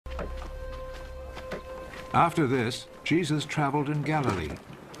After this, Jesus traveled in Galilee.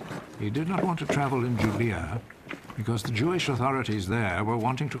 He did not want to travel in Judea because the Jewish authorities there were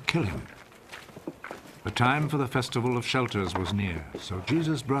wanting to kill him. The time for the Festival of Shelters was near, so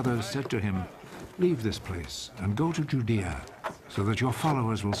Jesus' brothers said to him, "Leave this place and go to Judea, so that your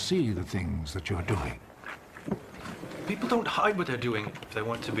followers will see the things that you're doing." People don't hide what they're doing if they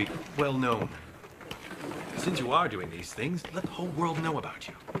want to be well known. Since you are doing these things, let the whole world know about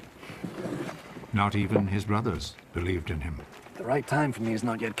you. Not even his brothers believed in him. The right time for me has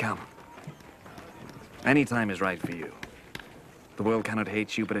not yet come. Any time is right for you. The world cannot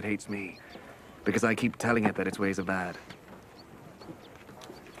hate you, but it hates me, because I keep telling it that its ways are bad.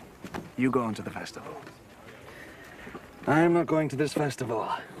 You go on to the festival. I am not going to this festival,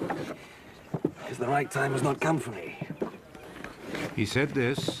 because the right time has not come for me. He said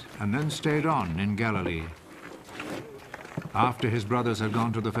this, and then stayed on in Galilee. After his brothers had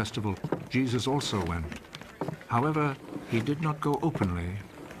gone to the festival, Jesus also went. However, he did not go openly,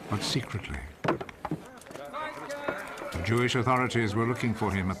 but secretly. The Jewish authorities were looking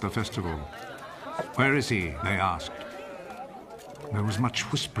for him at the festival. "Where is he?" they asked. There was much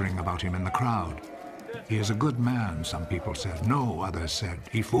whispering about him in the crowd. "He is a good man," some people said. "No," others said,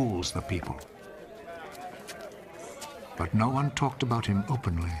 "he fools the people." But no one talked about him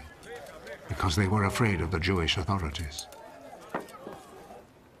openly, because they were afraid of the Jewish authorities.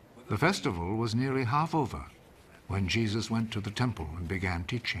 The festival was nearly half over when Jesus went to the temple and began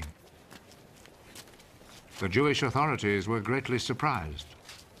teaching. The Jewish authorities were greatly surprised.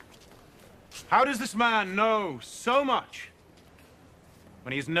 How does this man know so much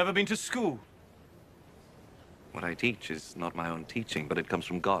when he has never been to school? What I teach is not my own teaching, but it comes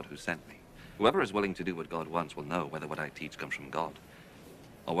from God who sent me. Whoever is willing to do what God wants will know whether what I teach comes from God,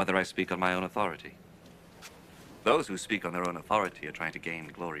 or whether I speak on my own authority. Those who speak on their own authority are trying to gain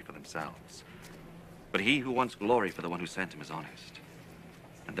glory for themselves. But he who wants glory for the one who sent him is honest,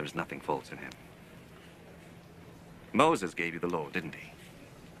 and there is nothing false in him. Moses gave you the law, didn't he?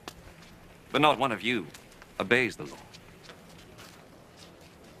 But not one of you obeys the law.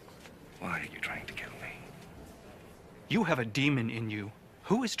 Why are you trying to kill me? You have a demon in you.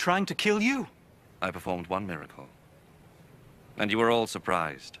 Who is trying to kill you? I performed one miracle, and you were all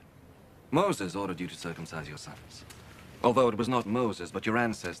surprised. Moses ordered you to circumcise your sons, although it was not Moses, but your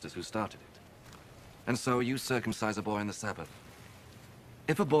ancestors who started it. And so you circumcise a boy on the Sabbath.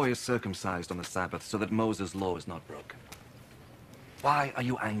 If a boy is circumcised on the Sabbath so that Moses' law is not broken, why are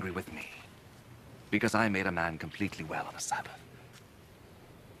you angry with me? Because I made a man completely well on the Sabbath.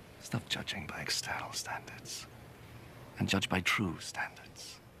 Stop judging by external standards, and judge by true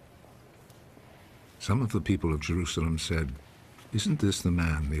standards. Some of the people of Jerusalem said, "Isn't this the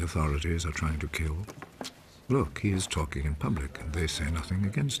man the authorities are trying to kill? Look, he is talking in public, and they say nothing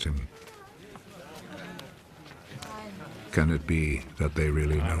against him." Can it be that they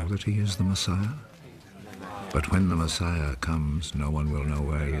really know that he is the Messiah? But when the Messiah comes, no one will know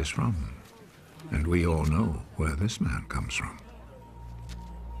where he is from. And we all know where this man comes from.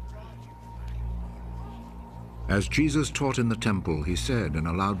 As Jesus taught in the temple, he said in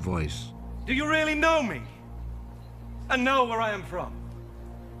a loud voice, Do you really know me? And know where I am from?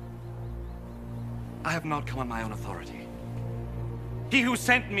 I have not come on my own authority. He who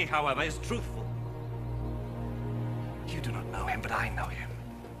sent me, however, is truthful. You do not know him, but I know him,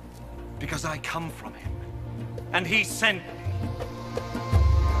 because I come from him. And he sent me.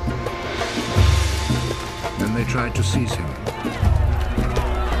 Then they tried to seize him.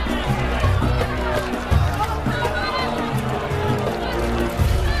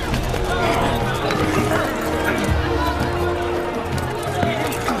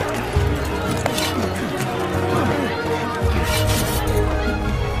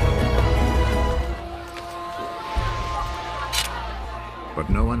 But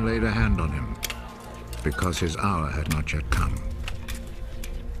no one laid a hand on him, because his hour had not yet come.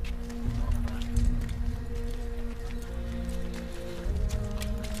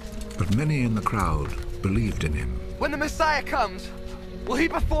 But many in the crowd believed in him. When the Messiah comes, will he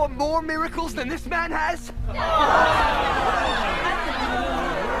perform more miracles than this man has?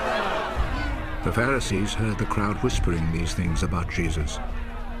 The Pharisees heard the crowd whispering these things about Jesus.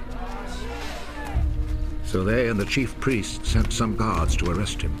 So they and the chief priests sent some guards to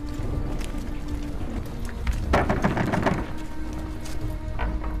arrest him.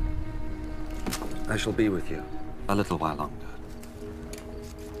 I shall be with you a little while longer,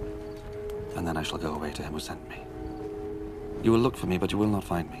 and then I shall go away to him who sent me. You will look for me, but you will not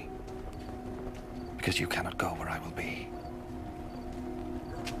find me, because you cannot go where I will be.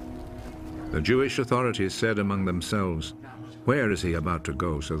 The Jewish authorities said among themselves, "Where is he about to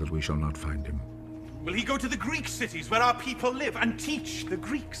go so that we shall not find him?" Will he go to the Greek cities where our people live and teach the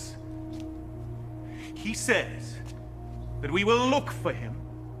Greeks? He says that we will look for him,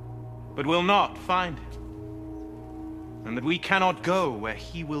 but will not find him, and that we cannot go where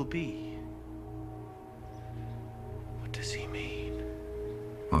he will be. What does he mean?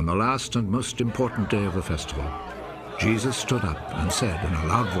 On the last and most important day of the festival, Jesus stood up and said in a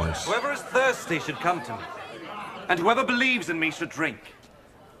loud voice, Whoever is thirsty should come to me, and whoever believes in me should drink.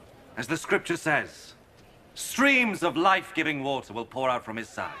 As the scripture says, streams of life-giving water will pour out from his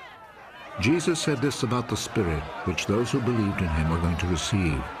side. Jesus said this about the Spirit, which those who believed in him were going to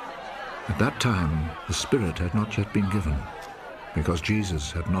receive. At that time, the Spirit had not yet been given, because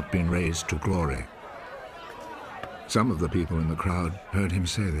Jesus had not been raised to glory. Some of the people in the crowd heard him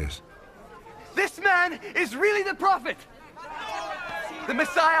say this. This man is really the prophet! The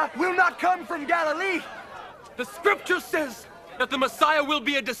Messiah will not come from Galilee! The scripture says that the Messiah will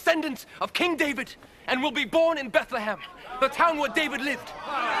be a descendant of King David and will be born in Bethlehem, the town where David lived.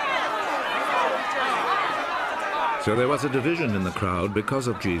 So there was a division in the crowd because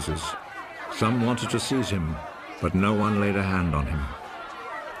of Jesus. Some wanted to seize him, but no one laid a hand on him.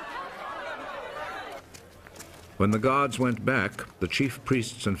 When the guards went back, the chief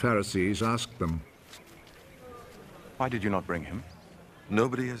priests and Pharisees asked them, Why did you not bring him?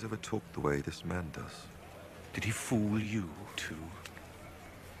 Nobody has ever talked the way this man does. Did he fool you, too?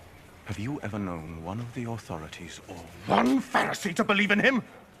 Have you ever known one of the authorities or one Pharisee to believe in him?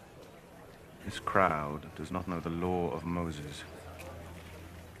 This crowd does not know the law of Moses.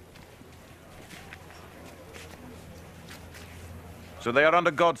 So they are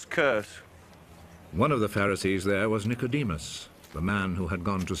under God's curse. One of the Pharisees there was Nicodemus, the man who had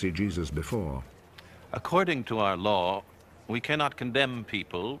gone to see Jesus before. According to our law, we cannot condemn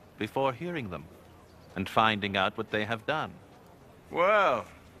people before hearing them and finding out what they have done. Well,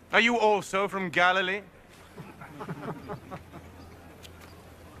 are you also from Galilee?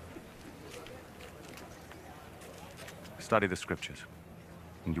 Study the scriptures,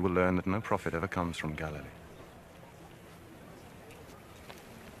 and you will learn that no prophet ever comes from Galilee.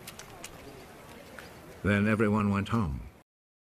 Then everyone went home.